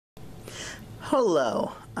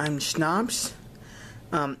Hello, I'm Schnapps.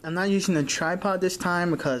 I'm not using a tripod this time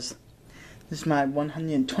because this is my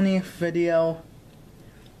 120th video.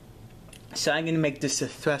 So I'm going to make this a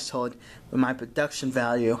threshold where my production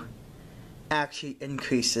value actually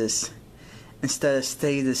increases instead of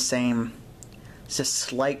stay the same. It's just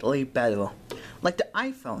slightly better. Like the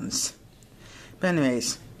iPhones. But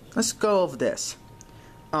anyways, let's go over this.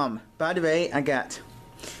 By the way, I got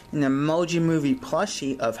an Emoji Movie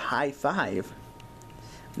plushie of High Five.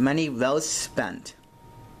 Money well spent.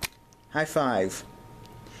 High five.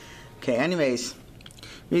 Okay, anyways,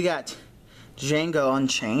 we got Django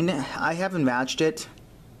Unchained. I haven't watched it.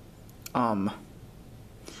 Heard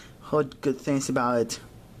good things about it.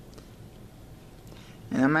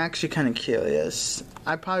 And I'm actually kind of curious.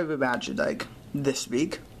 I probably will watch it like this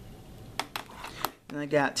week. And I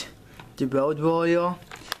got The Road Warrior.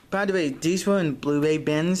 By the way, these were in blu-ray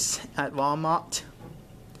bins at Walmart.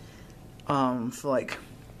 For like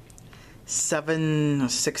 $7 or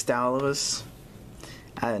 $6.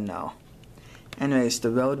 I don't know. Anyways, The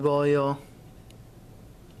Road Warrior.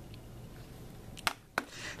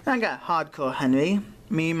 Then I got Hardcore Henry.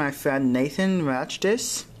 Me and my friend Nathan watched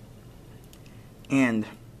this. And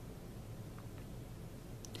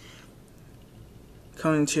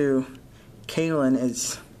coming to Kaylin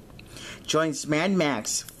is joins Mad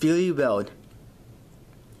Max Fury Road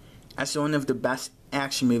as one of the best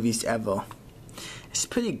action movies ever. It's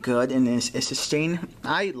pretty good and it's sustained.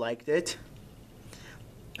 I liked it.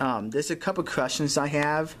 There's a couple questions I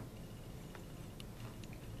have,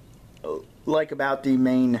 like about the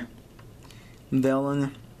main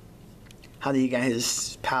villain. How do you get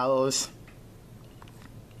his powers?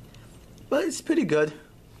 But it's pretty good.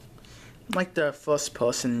 I like the first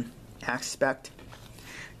person aspect.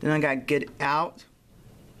 Then I got Get Out.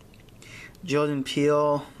 Jordan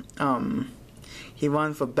Peele. He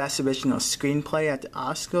won for Best Original Screenplay at the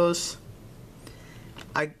Oscars.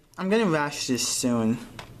 I'm gonna watch this soon.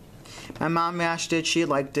 My mom watched it. She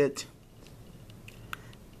liked it.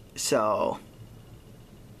 So,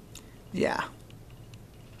 yeah.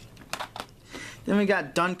 Then we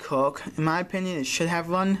got Dunkirk. In my opinion, it should have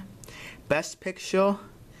won Best Picture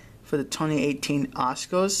for the 2018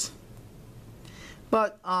 Oscars.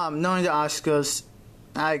 But knowing the Oscars,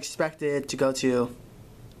 I expected it to go to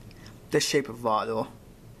The Shape of Water.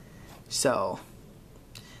 So,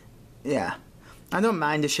 yeah. I don't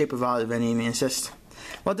mind The Shape of Water of any means. It's just,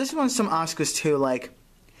 well, this won some Oscars too, like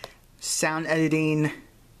sound editing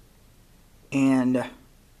and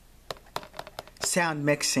sound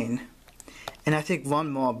mixing. And I think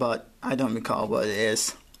one more, but I don't recall what it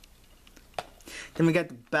is. Then we got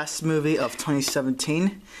the best movie of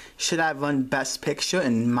 2017. Should have won Best Picture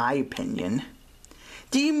in my opinion.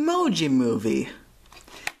 The Emoji Movie.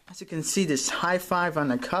 As you can see, this high five on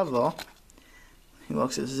the cover, he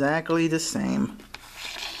looks exactly the same.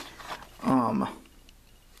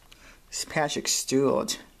 It's Patrick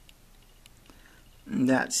Stewart. And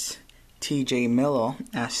that's T.J. Miller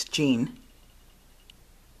as Gene.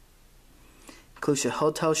 Includes a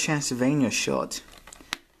Hotel Transylvania short.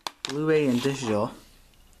 Blu-ray and digital.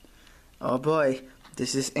 Oh boy,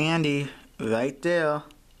 this is Andy right there.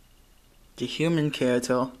 The human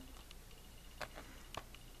character.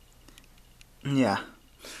 Yeah.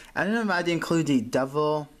 I don't know if I'd include the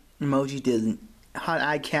devil emoji, the hot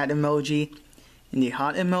eye cat emoji, and the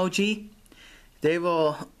heart emoji. The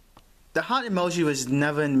heart emoji was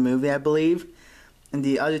never in the movie, I believe. And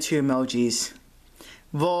the other two emojis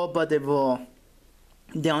were, but they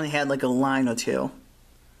only had like a line or two.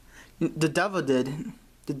 The devil did.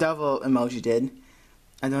 The devil emoji did.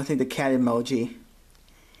 I don't think the cat emoji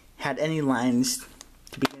had any lines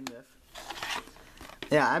to begin with.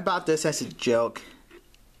 Yeah, I bought this as a joke.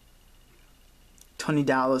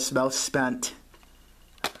 $20 well spent.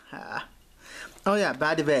 Oh yeah,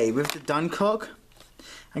 by the way, with the Dunkirk,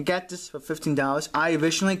 I got this for $15. I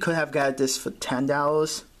originally could have got this for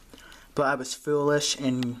 $10, but I was foolish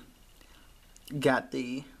and got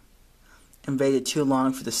the and waited too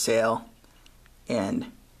long for the sale,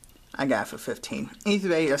 and I got it for $15. Either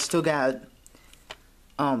way, I still got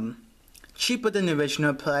it cheaper than the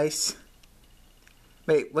original price.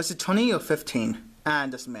 Wait, was it 20 or 15? It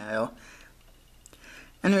doesn't matter.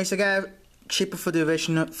 Anyways, I got it cheaper for the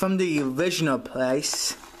original from the original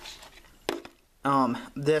price.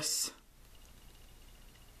 This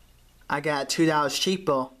I got $2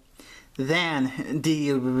 cheaper than the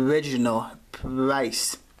original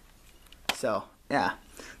price. So, yeah.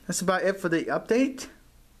 That's about it for the update.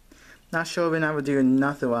 Not sure when I will do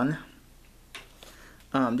another one.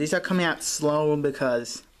 These are coming out slow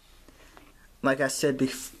because, like I said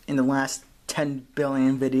in the last 10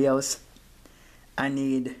 billion videos, I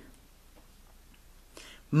need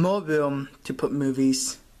more room to put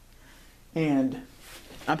movies, and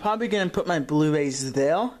I'm probably going to put my Blu-rays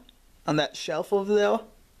there, on that shelf over there,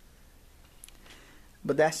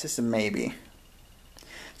 but that's just a maybe.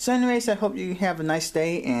 So anyways, I hope you have a nice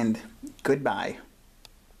day, and goodbye.